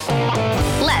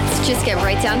Let's just get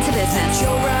right down to business. The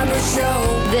Joe Roberts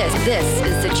Show. This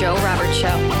is the Joe Roberts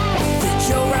Show. The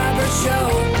Joe Roberts Show.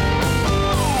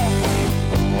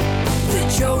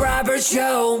 The Joe Roberts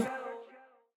Show.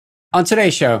 On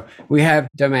today's show, we have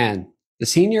Domen, the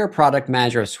Senior Product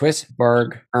Manager of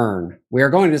SwissBorg Earn. We are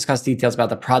going to discuss details about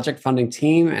the project funding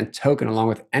team and token, along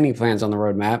with any plans on the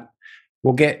roadmap.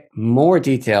 We'll get more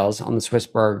details on the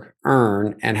SwissBorg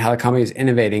Earn and how the company is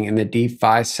innovating in the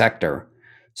DeFi sector.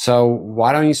 So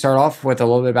why don't you start off with a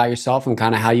little bit about yourself and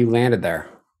kind of how you landed there?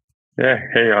 Yeah.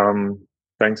 Hey,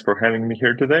 thanks for having me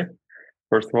here today.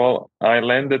 First of all, I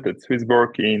landed at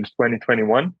SwissBorg in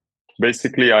 2021.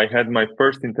 Basically, I had my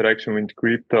first interaction with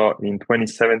crypto in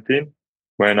 2017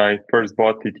 when I first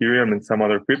bought Ethereum and some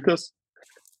other cryptos.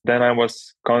 Then I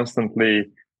was constantly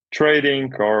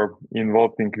trading or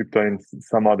involved in crypto in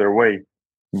some other way.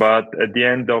 But at the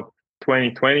end of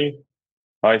 2020,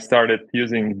 I started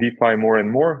using DeFi more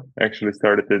and more, actually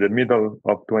started at the middle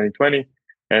of 2020.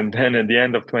 And then at the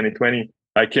end of 2020,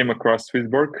 I came across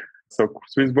SwissBorg. So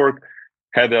SwissBorg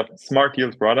had a smart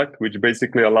yield product, which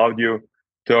basically allowed you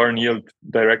to earn yield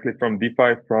directly from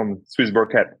DeFi from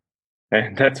SwissBorg app.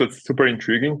 And that's what's super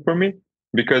intriguing for me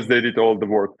because they did all the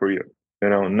work for you. You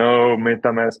know, no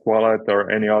MetaMask wallet or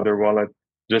any other wallet,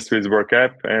 just SwissBorg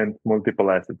app and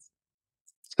multiple assets.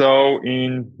 So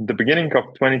in the beginning of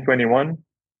 2021,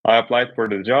 I applied for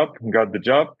the job, got the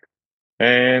job,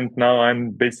 and now I'm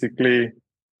basically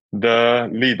the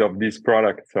lead of this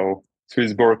product. So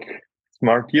SwissBorg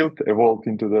Smart Yield evolved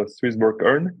into the SwissBorg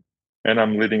Earn, and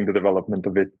I'm leading the development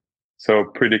of it. So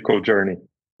pretty cool journey.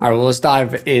 All right, well, let's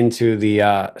dive into the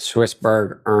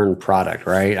SwissBorg Earn product,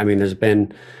 right? I mean, there's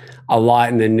been a lot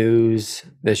in the news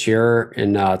this year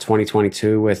in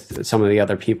 2022 with some of the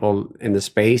other people in the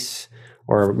space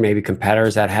or maybe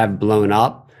competitors that have blown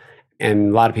up.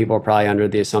 And a lot of people are probably under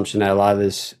the assumption that a lot of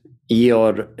this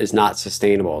yield is not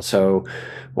sustainable. So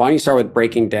why don't you start with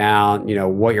breaking down,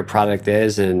 what your product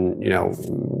is and,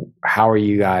 how are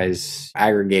you guys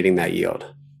aggregating that yield?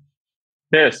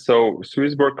 Yes, so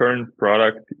SwissBorg Earn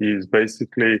product is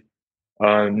basically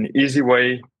an easy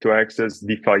way to access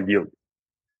DeFi yield.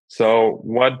 So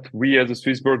what we as a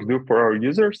SwissBorg do for our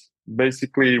users,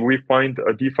 basically we find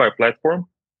a DeFi platform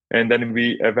and then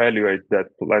we evaluate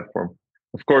that platform.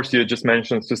 Of course, you just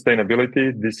mentioned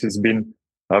sustainability. This has been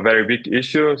a very big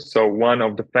issue. So one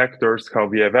of the factors how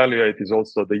we evaluate is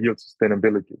also the yield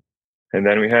sustainability. And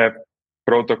then we have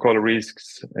protocol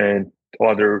risks and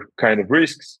other kind of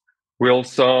risks. We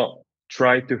also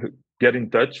try to get in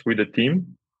touch with the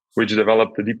team which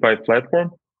developed the DeFi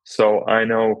platform. So I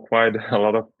know quite a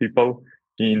lot of people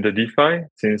in the DeFi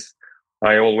since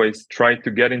I always try to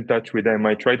get in touch with them.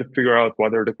 I try to figure out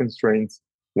what are the constraints,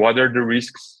 what are the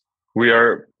risks. We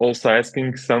are also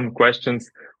asking some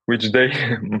questions which they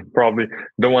probably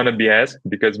don't want to be asked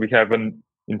because we have an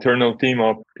internal team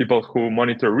of people who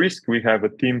monitor risk. We have a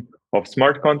team of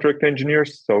smart contract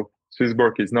engineers. So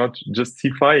SwissBorg is not just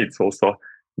CeFi, it's also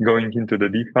going into the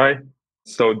DeFi.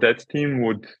 So that team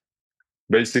would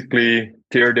basically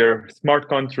tear their smart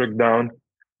contract down.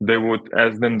 They would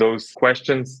ask them those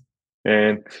questions.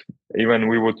 And even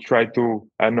we would try to,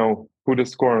 put a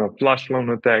score on a flash loan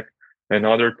attack and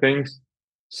other things.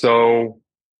 So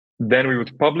then we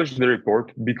would publish the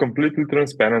report, be completely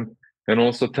transparent, and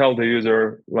also tell the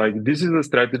user, this is a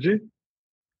strategy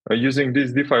using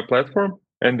this DeFi platform,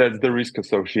 and that's the risk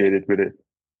associated with it.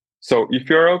 So if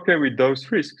you're okay with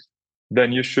those risks,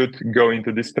 then you should go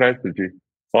into this strategy.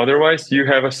 Otherwise, you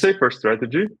have a safer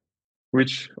strategy,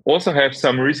 which also has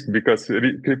some risk because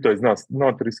crypto is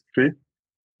not risk-free,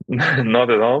 not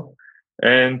at all,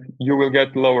 and you will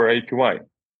get lower APY.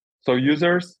 So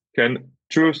users can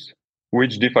choose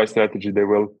which DeFi strategy they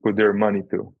will put their money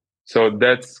to. So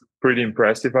that's pretty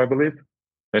impressive, I believe.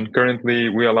 And currently,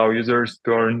 we allow users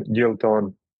to earn yield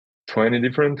on 20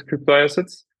 different crypto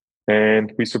assets,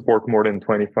 and we support more than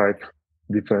 25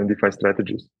 different DeFi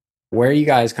strategies. Where are you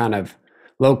guys kind of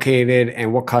located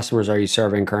and what customers are you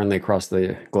serving currently across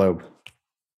the globe?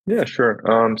 Yeah, sure.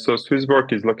 So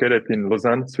SwissBorg is located in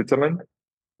Lausanne, Switzerland.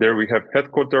 There we have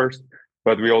headquarters,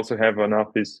 but we also have an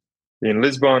office in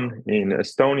Lisbon, in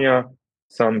Estonia.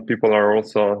 Some people are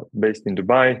also based in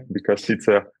Dubai because it's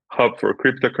a hub for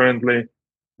crypto currently.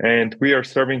 And we are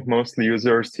serving mostly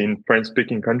users in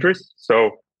French-speaking countries.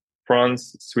 So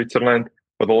France, Switzerland,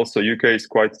 but also UK is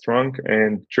quite strong,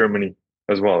 and Germany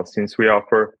as well, since we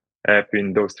offer app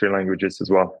in those three languages as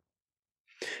well.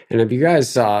 And have you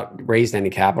guys raised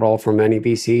any capital from any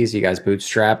VCs? You guys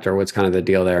bootstrapped, or what's kind of the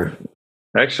deal there?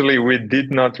 Actually, we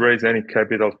did not raise any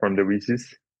capital from the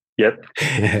VCs yet.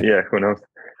 Yeah, who knows?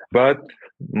 But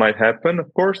might happen,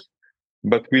 of course.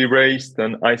 but we raised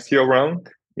an ICO round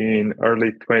in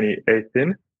early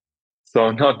 2018.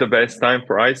 So not the best time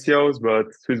for ICOs, but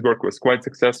SwissBorg was quite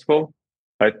successful.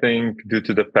 I think due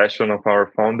to the passion of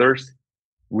our founders,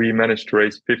 we managed to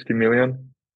raise 50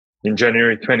 million in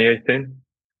January 2018.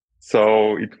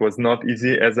 So it was not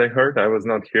easy, as I heard. I was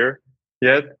not here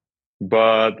yet,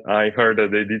 but I heard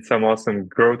that they did some awesome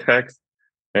growth hacks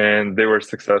and they were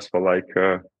successful,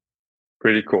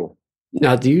 pretty cool.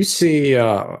 Now, do you see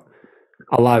a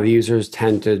lot of users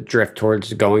tend to drift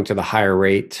towards going to the higher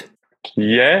rate?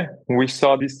 Yeah, we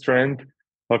saw this trend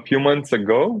a few months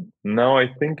ago. Now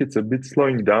I think it's a bit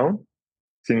slowing down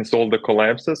since all the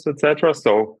collapses, etc.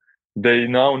 So they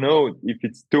now know if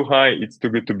it's too high, it's too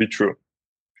good to be true.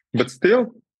 But still,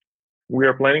 we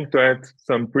are planning to add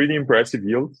some pretty impressive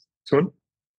yields soon.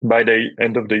 By the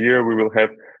end of the year, we will have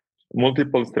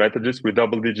multiple strategies with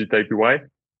double-digit APY.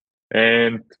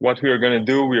 And what we are going to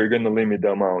do, we are going to limit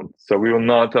the amount. So we will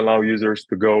not allow users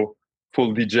to go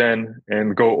full degen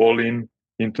and go all in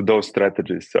into those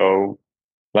strategies. So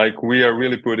we are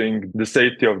really putting the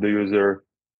safety of the user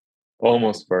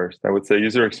almost first. I would say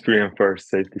user experience first,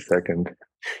 safety second.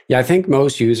 Yeah, I think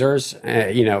most users,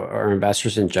 or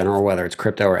investors in general, whether it's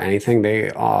crypto or anything, they,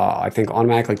 I think,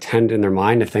 automatically tend in their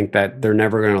mind to think that they're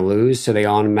never going to lose. So they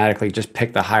automatically just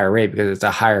pick the higher rate because it's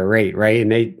a higher rate, right?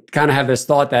 And they kind of have this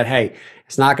thought that, hey,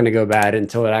 it's not going to go bad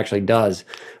until it actually does.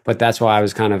 But that's why I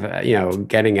was kind of,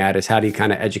 getting at is how do you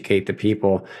kind of educate the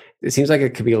people? It seems like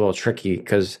it could be a little tricky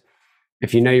because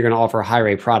if you know you're going to offer a high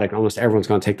rate product, almost everyone's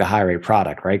going to take the high rate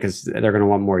product, right? Because they're going to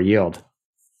want more yield.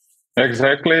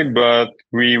 Exactly, but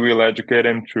we will educate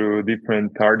them through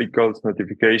different articles,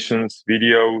 notifications,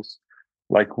 videos.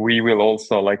 We will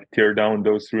also tear down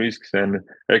those risks and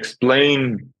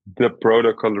explain the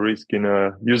protocol risk in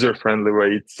a user-friendly way.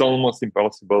 It's almost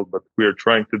impossible, but we are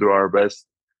trying to do our best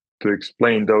to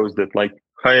explain those that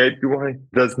high APY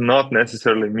does not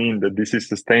necessarily mean that this is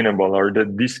sustainable or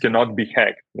that this cannot be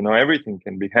hacked. Everything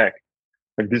can be hacked.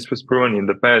 This was proven in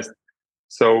the past.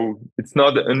 So it's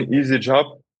not an easy job.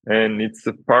 And it's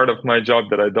a part of my job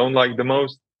that I don't like the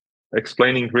most,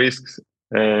 explaining risks.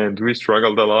 And we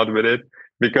struggled a lot with it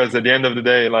because at the end of the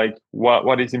day,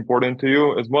 what is important to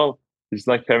you as well is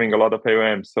having a lot of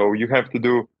AUM. So you have to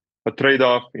do a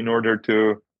trade-off in order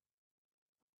to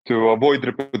avoid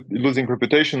losing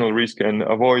reputational risk and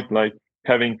avoid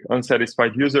having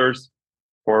unsatisfied users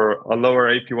for a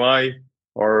lower APY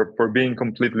or for being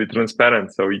completely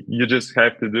transparent. So you just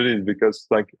have to do this because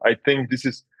I think this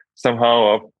is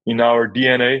somehow in our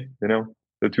DNA,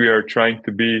 that we are trying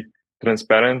to be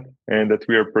transparent and that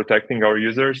we are protecting our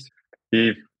users.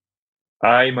 If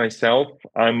I'm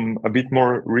a bit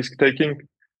more risk taking.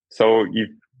 So if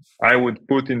I would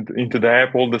put into the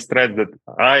app all the strats that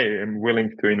I am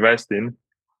willing to invest in,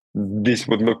 this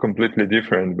would look completely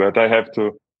different. But I have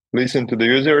to listen to the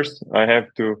users. I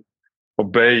have to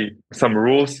obey some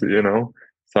rules,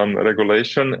 some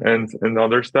regulation and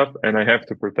other stuff, and I have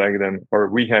to protect them, or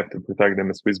we have to protect them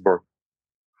as SwissBorg.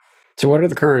 So what are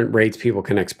the current rates people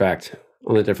can expect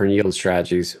on the different yield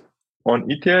strategies? On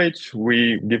ETH,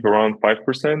 we give around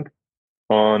 5%.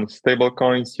 On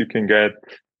stablecoins, you can get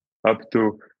up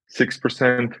to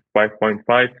 6%,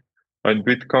 5.5%. On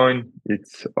Bitcoin,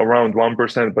 it's around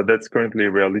 1%, but that's currently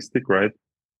realistic, right?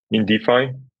 In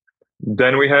DeFi.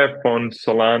 Then we have on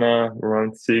Solana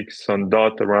around 6, on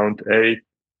DOT around 8,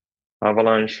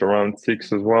 Avalanche around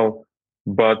 6 as well.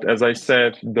 But as I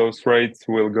said, those rates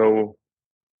will go,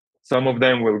 some of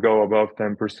them will go above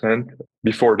 10%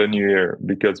 before the new year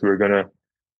because we're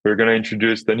gonna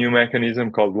introduce the new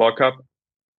mechanism called lockup.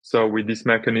 So with this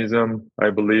mechanism, I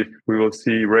believe we will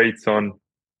see rates on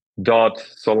DOT,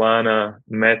 Solana,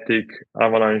 Matic,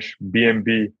 Avalanche,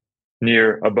 BNB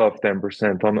near above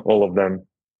 10% on all of them,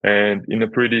 and in a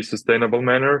pretty sustainable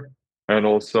manner, and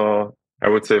also I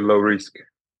would say low risk.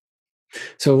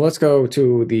 So let's go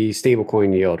to the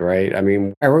stablecoin yield, right? I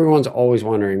mean, everyone's always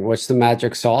wondering what's the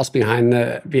magic sauce behind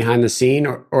the scene,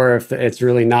 or if it's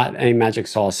really not any magic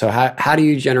sauce. So how do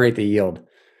you generate the yield?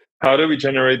 How do we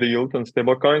generate the yield on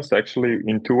stablecoins? Actually,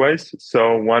 in two ways.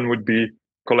 So one would be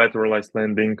collateralized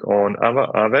lending on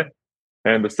Aave,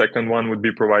 and the second one would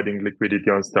be providing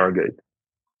liquidity on Stargate.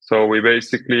 So we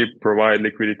basically provide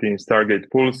liquidity in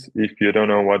Stargate pools. If you don't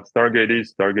know what Stargate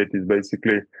is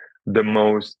basically the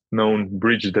most known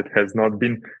bridge that has not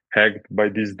been hacked by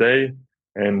this day.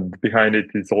 And behind it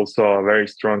is also a very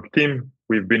strong team.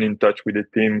 We've been in touch with the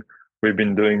team. We've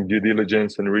been doing due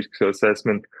diligence and risk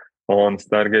assessment on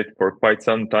Stargate for quite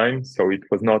some time. So it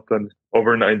was not an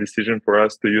overnight decision for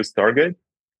us to use Stargate.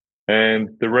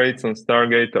 And the rates on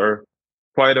Stargate are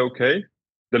quite okay.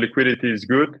 The liquidity is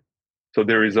good. So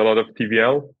there is a lot of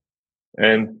TVL.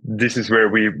 And this is where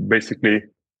we basically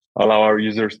allow our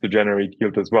users to generate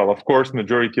yield as well. Of course,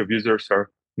 majority of users are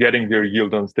getting their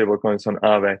yield on stablecoins on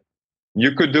Aave.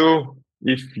 You could do,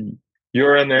 if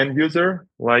you're an end user,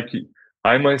 like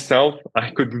I myself,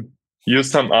 I could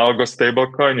use some algo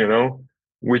stablecoin,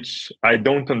 which I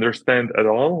don't understand at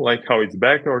all, like how it's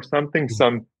backed or something,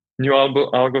 some new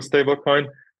algo stablecoin,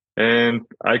 and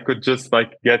I could just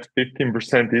like get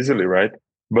 15% easily, right?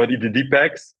 But if the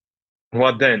DPEX,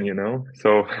 what then?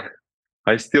 So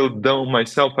I still don't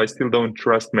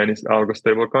trust many algo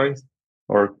stablecoins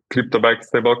or crypto-backed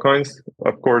stablecoins.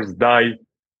 Of course, DAI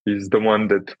is the one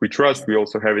that we trust. We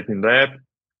also have it in the app.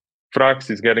 Frax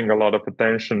is getting a lot of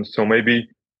attention, so maybe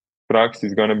Frax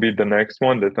is going to be the next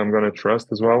one that I'm going to trust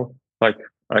as well. Like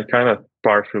I kind of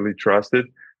partially trust it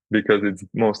because it's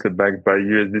mostly backed by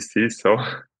USDC. So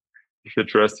if you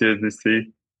trust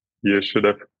USDC, you should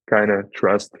have kind of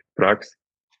trust Frax.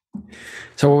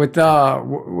 So with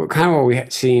kind of what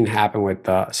we've seen happen with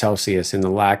Celsius and the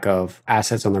lack of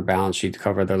assets on their balance sheet to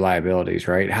cover their liabilities,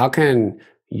 right? How can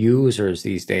users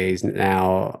these days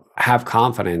now have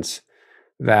confidence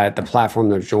that the platform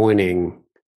they're joining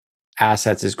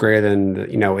assets is greater than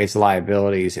its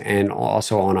liabilities and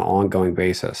also on an ongoing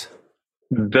basis?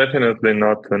 Definitely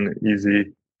not an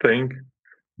easy thing.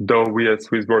 Though we at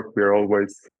SwissBorg, we are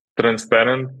always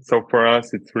transparent. So for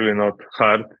us, it's really not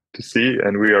hard to see.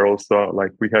 And we are also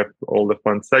we have all the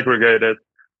funds segregated.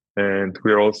 And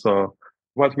we are also,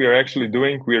 what we are actually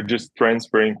doing, we are just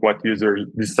transferring what users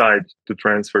decide to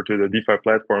transfer to the DeFi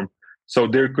platform. So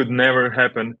there could never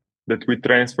happen that we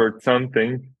transferred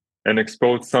something and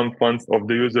exposed some funds of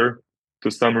the user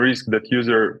to some risk that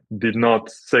user did not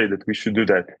say that we should do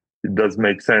that. It does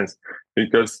make sense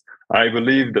because I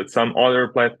believe that some other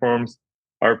platforms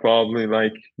are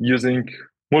probably using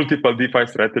multiple DeFi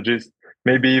strategies,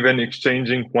 maybe even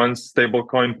exchanging one stable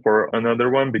coin for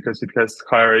another one because it has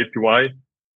higher APY.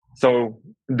 So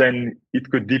then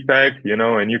it could depeg,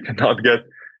 and you cannot get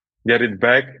it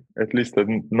back, at least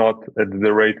not at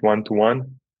the rate 1-to-1.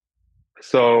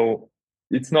 So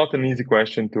it's not an easy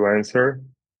question to answer,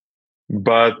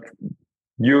 but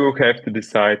you have to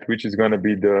decide which is going to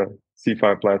be the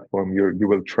CeFi platform you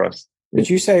will trust. Would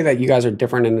you say that you guys are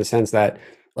different in the sense that,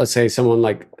 let's say someone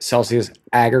like Celsius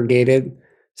aggregated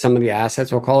some of the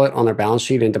assets, we'll call it, on their balance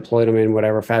sheet and deployed them in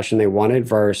whatever fashion they wanted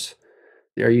versus,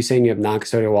 are you saying you have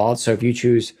non-custodial wallets? So if you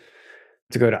choose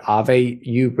to go to Aave,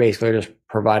 you basically are just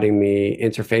providing the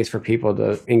interface for people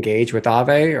to engage with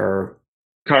Aave, or?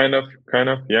 Kind of,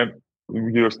 yeah.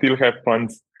 You still have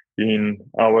funds in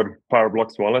our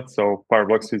PowerBlocks wallet. So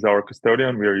PowerBlocks is our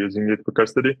custodian. We are using it for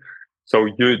custody. So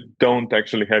you don't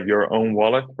actually have your own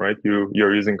wallet, right?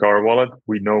 You're using our wallet.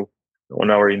 We know on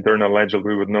our internal ledger,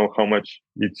 we would know how much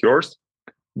it's yours.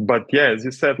 But yeah, as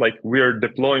you said, we are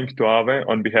deploying to Aave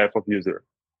on behalf of user.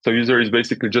 So user is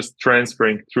basically just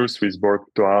transferring through SwissBorg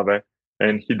to Aave,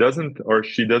 and he doesn't or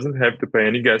she doesn't have to pay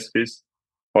any gas fees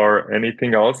or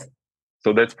anything else.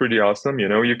 So that's pretty awesome.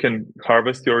 You can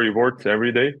harvest your rewards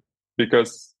every day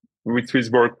because with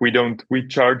SwissBorg, we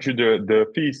charge you the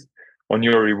fees on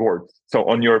your rewards. So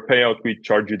on your payout, we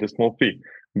charge you the small fee.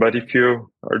 But if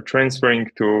you are transferring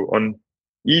on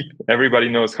ETH, everybody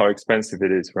knows how expensive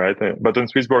it is, right? But on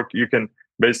SwissBorg, you can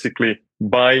basically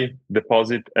buy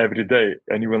deposit every day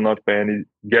and you will not pay any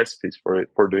gas fees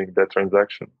for doing that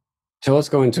transaction. So let's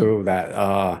go into that.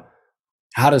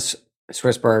 How does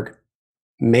SwissBorg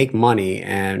make money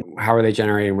and how are they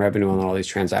generating revenue on all these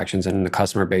transactions and the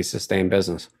customer base to stay in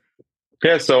business?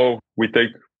 Yeah, so we take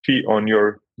fee on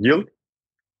your yield,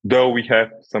 though we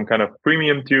have some kind of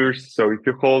premium tiers. So if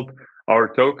you hold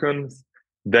our tokens,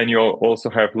 then you also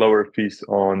have lower fees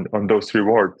on those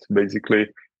rewards. Basically,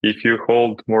 if you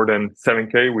hold more than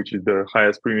 7K, which is the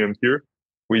highest premium tier,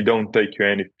 we don't take you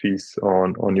any fees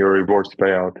on your rewards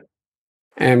payout.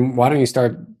 And why don't you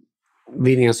start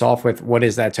leading us off with what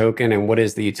is that token and what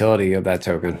is the utility of that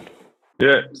token?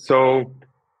 Yeah, so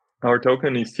our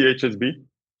token is CHSB.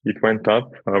 It went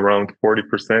up around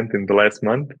 40% in the last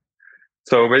month.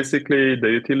 So basically, the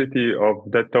utility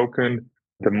of that token,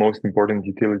 the most important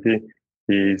utility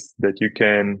is that you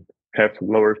can have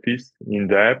lower fees in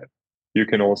the app. You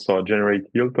can also generate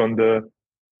yield on the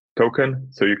token.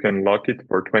 So you can lock it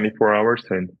for 24 hours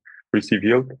and receive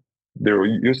yield. There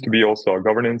used to be also a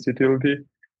governance utility,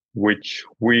 which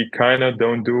we kind of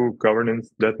don't do governance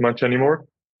that much anymore.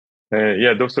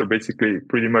 Yeah, those are basically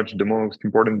pretty much the most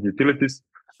important utilities.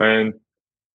 And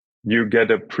you get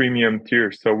a premium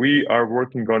tier. So we are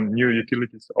working on new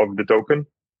utilities of the token.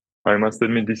 I must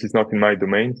admit, this is not in my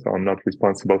domain, so I'm not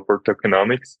responsible for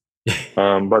tokenomics.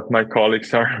 But my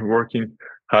colleagues are working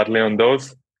hardly on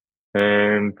those.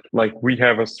 And like we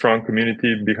have a strong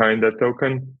community behind that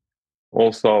token.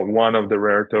 Also, one of the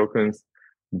rare tokens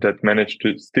that managed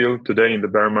to still today in the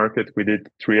bear market, we did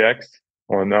 3x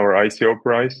on our ICO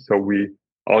price. So we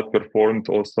outperformed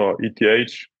also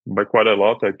ETH by quite a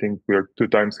lot. I think we are 2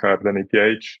 times higher than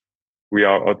ETH. We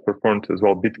are outperformed as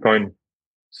well Bitcoin.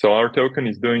 So our token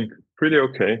is doing pretty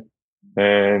okay.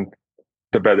 And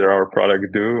the better our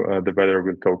product do, the better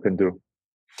will token do.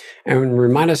 And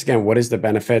remind us again, what is the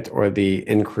benefit or the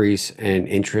increase in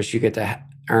interest you get to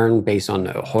earn based on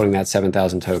holding that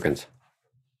 7,000 tokens?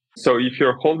 So if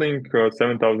you're holding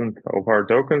 7,000 of our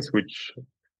tokens, which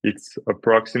it's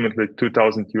approximately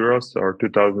 2,000 euros or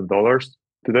 $2,000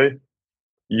 today,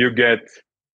 you get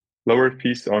lower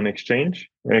fees on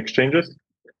exchanges.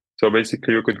 So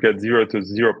basically you could get 0 to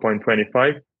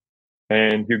 0.25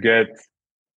 and you get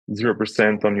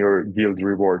 0% on your yield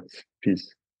rewards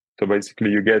fees. So basically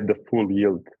you get the full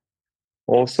yield.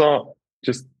 Also,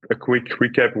 just a quick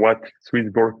recap what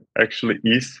SwissBorg actually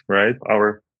is, right?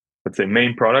 Our, let's say,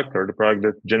 main product or the product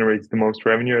that generates the most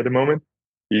revenue at the moment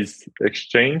is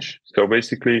exchange. So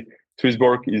basically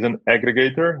SwissBorg is an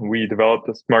aggregator. We developed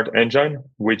a smart engine,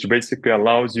 which basically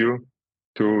allows you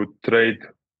to trade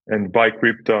and buy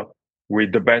crypto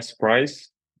with the best price.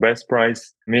 Best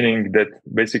price, meaning that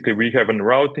basically we have a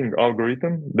routing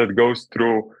algorithm that goes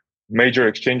through major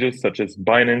exchanges such as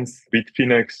Binance,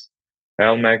 Bitfinex,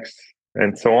 LMAX,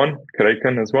 and so on,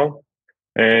 Kraken as well.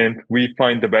 And we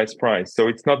find the best price. So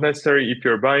it's not necessary if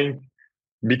you're buying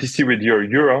BTC with your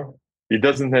euro, it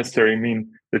doesn't necessarily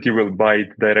mean that you will buy it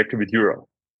directly with euro.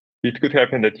 It could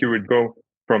happen that you would go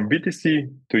from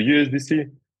BTC to USDC,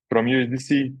 from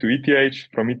USDC to ETH,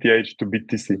 from ETH to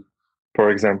BTC, for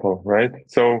example, right?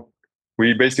 So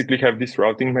we basically have this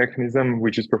routing mechanism,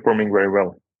 which is performing very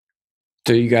well.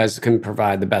 So you guys can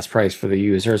provide the best price for the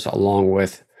users along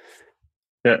with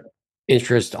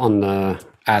interest on the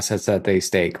assets that they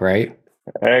stake, right?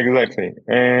 Exactly.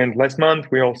 And last month,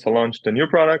 we also launched a new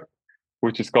product,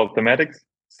 which is called Thematics.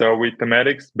 So with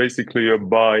Thematics, basically you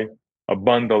buy a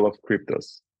bundle of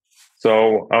cryptos.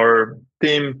 So our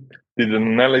team did an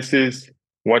analysis,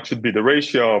 what should be the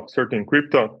ratio of certain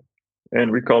crypto,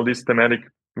 and we call this thematic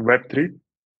Web3.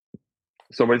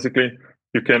 So basically,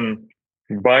 you can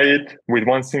buy it with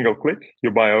one single click.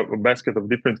 You buy a basket of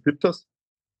different cryptos,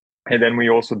 and then we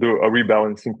also do a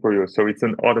rebalancing for you. So it's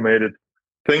an automated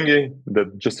thingy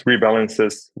that just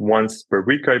rebalances once per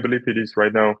week, I believe it is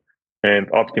right now, and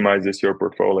optimizes your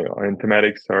portfolio. And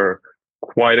thematics are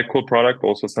quite a cool product,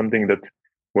 also something that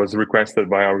was requested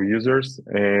by our users,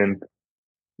 and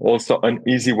also an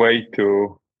easy way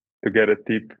to get a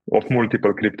tip of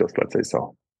multiple cryptos, let's say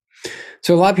so.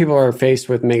 So a lot of people are faced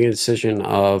with making a decision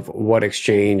of what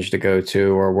exchange to go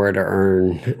to or where to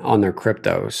earn on their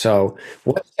crypto. So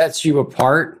what sets you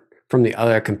apart from the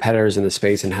other competitors in the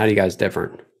space, and how do you guys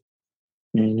different?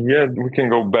 Yeah, we can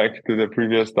go back to the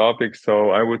previous topic.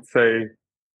 So I would say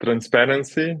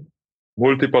transparency,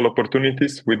 multiple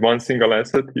opportunities with one single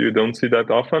asset. You don't see that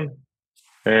often.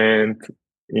 And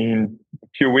in a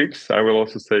few weeks, I will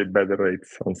also say better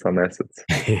rates on some assets.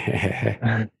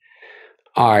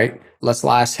 All right, let's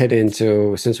last hit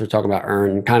into, since we're talking about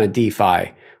earn, kind of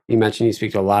DeFi. You mentioned you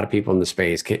speak to a lot of people in the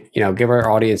space. Can, give our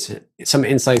audience some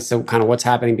insights to kind of what's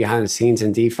happening behind the scenes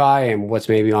in DeFi and what's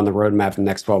maybe on the roadmap for the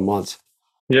next 12 months.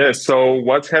 Yeah, so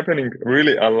what's happening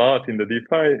really a lot in the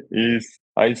DeFi is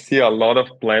I see a lot of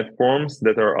platforms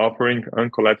that are offering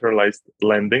uncollateralized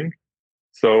lending.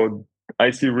 So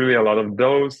I see really a lot of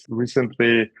those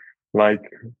recently, like,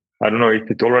 I don't know if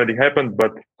it already happened,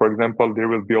 but for example, there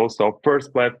will be also a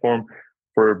first platform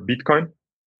for Bitcoin.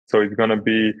 So it's going to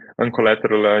be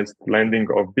uncollateralized lending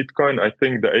of Bitcoin. I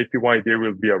think the APY there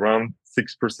will be around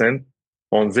 6%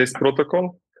 on this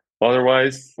protocol.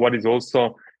 Otherwise, what is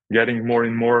also getting more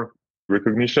and more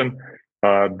recognition,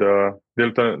 the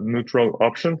delta neutral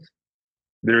options.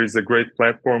 There is a great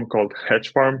platform called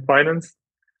Hedge Farm Finance,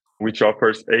 which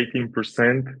offers 18%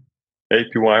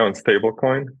 APY on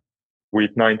stablecoin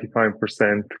with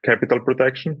 95% capital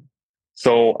protection.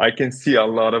 So I can see a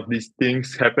lot of these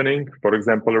things happening. For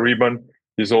example, Ribbon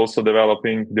is also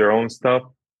developing their own stuff.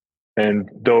 And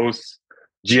those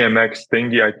GMX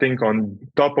thingy, I think on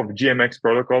top of GMX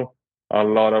protocol, a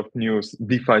lot of new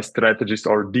DeFi strategies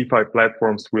or DeFi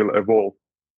platforms will evolve,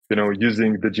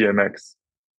 using the GMX.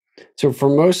 So for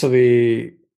most of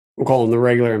the, we'll call them the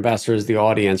regular investors, the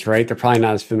audience, right? They're probably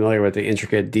not as familiar with the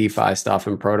intricate DeFi stuff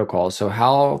and protocols. So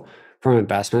how, from an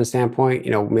investment standpoint,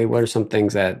 maybe what are some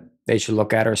things that they should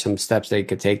look at or some steps they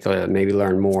could take to maybe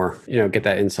learn more, get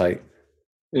that insight?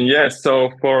 Yeah.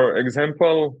 So for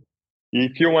example,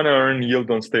 if you want to earn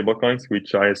yield on stablecoins,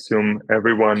 which I assume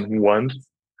everyone wants,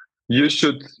 you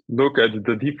should look at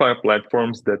the DeFi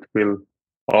platforms that will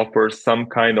offer some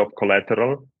kind of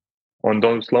collateral on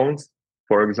those loans.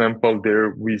 For example,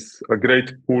 there is a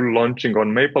great pool launching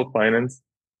on Maple Finance,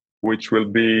 which will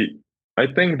be, I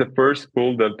think, the first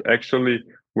pool that actually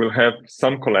will have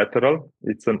some collateral.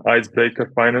 It's an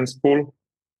icebreaker finance pool.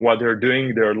 What they're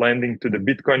doing, they're lending to the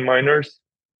Bitcoin miners,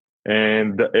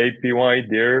 and the APY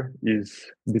there is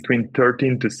between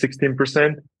 13 to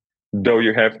 16%, though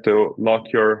you have to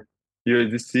lock your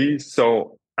USDC.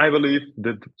 So I believe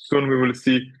that soon we will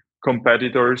see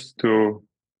competitors to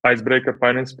icebreaker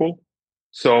finance pool.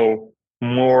 So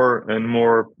more and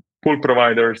more pool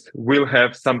providers will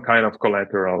have some kind of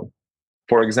collateral.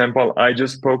 For example, I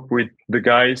just spoke with the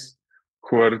guys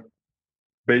who are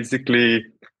basically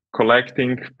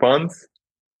collecting funds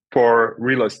for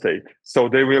real estate. So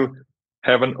they will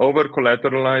have an over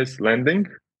collateralized lending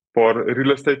for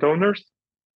real estate owners,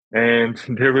 and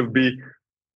there will be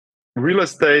real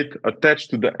estate attached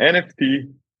to the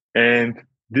NFT, and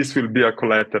this will be a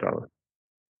collateral.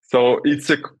 So it's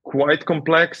a quite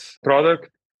complex product,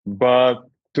 but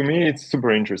to me, it's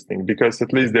super interesting because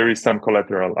at least there is some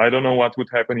collateral. I don't know what would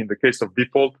happen in the case of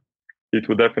default. It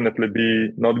would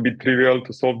definitely not be trivial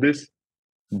to solve this,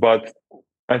 but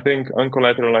I think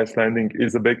uncollateralized lending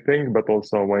is a big thing, but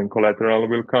also when collateral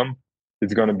will come,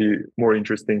 it's going to be more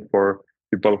interesting for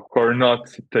people who are not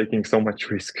taking so much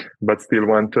risk, but still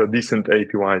want decent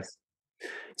APYs.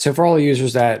 So for all the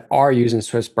users that are using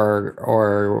SwissBorg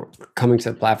or coming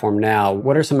to the platform now,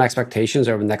 what are some expectations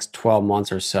over the next 12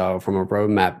 months or so from a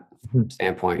roadmap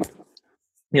standpoint?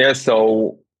 Yeah,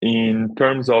 so in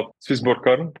terms of SwissBorg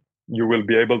Current, you will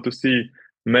be able to see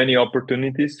many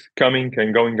opportunities coming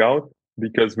and going out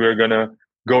because we're going to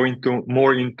go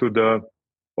into the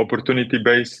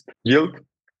opportunity-based yield.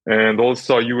 And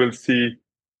also you will see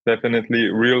definitely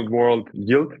real world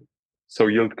yield. So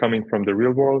yield coming from the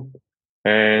real world.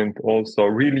 And also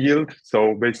real yield.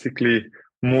 So basically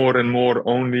more and more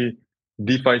only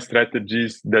DeFi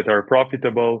strategies that are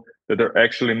profitable, that are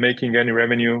actually making any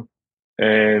revenue.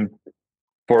 And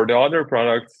for the other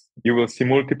products, you will see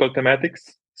multiple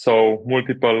thematics. So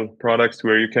multiple products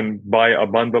where you can buy a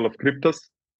bundle of cryptos,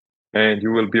 and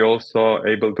you will be also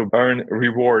able to earn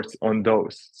rewards on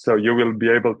those. So you will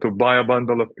be able to buy a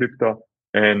bundle of crypto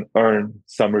and earn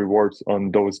some rewards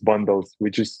on those bundles,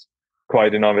 which is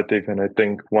quite innovative and I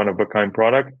think one of a kind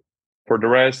product. For the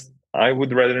rest, I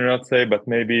would rather not say, but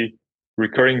maybe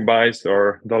recurring buys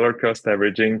or dollar cost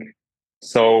averaging.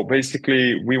 So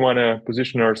basically, we want to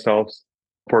position ourselves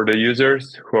for the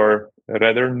users who are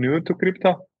rather new to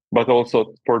crypto, but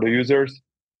also for the users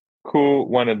who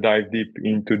want to dive deep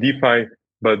into DeFi,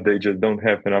 but they just don't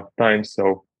have enough time.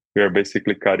 So we are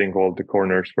basically cutting all the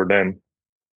corners for them.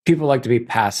 People like to be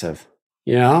passive,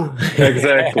 you know?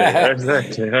 Exactly.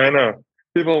 I know.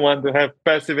 People want to have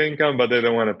passive income, but they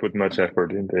don't want to put much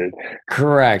effort into it.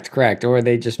 Correct. Or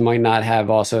they just might not have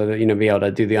also, be able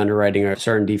to do the underwriting or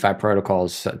certain DeFi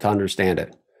protocols to understand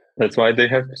it. That's why they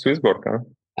have SwissBorg, huh?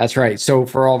 That's right. So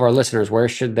for all of our listeners, where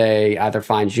should they either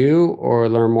find you or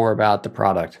learn more about the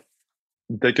product?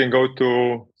 They can go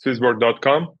to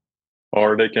SwissBorg.com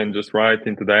or they can just write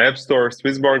into the App Store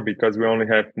SwissBorg because we only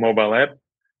have mobile app.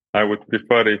 I would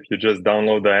prefer if you just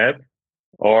download the app.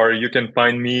 Or you can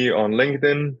find me on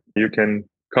LinkedIn. You can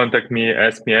contact me,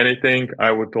 ask me anything.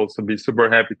 I would also be super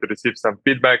happy to receive some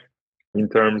feedback in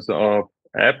terms of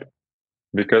app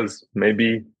because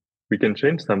maybe we can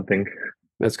change something.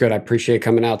 That's good. I appreciate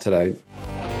coming out today.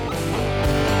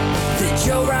 The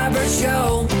Joe Roberts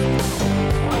Show.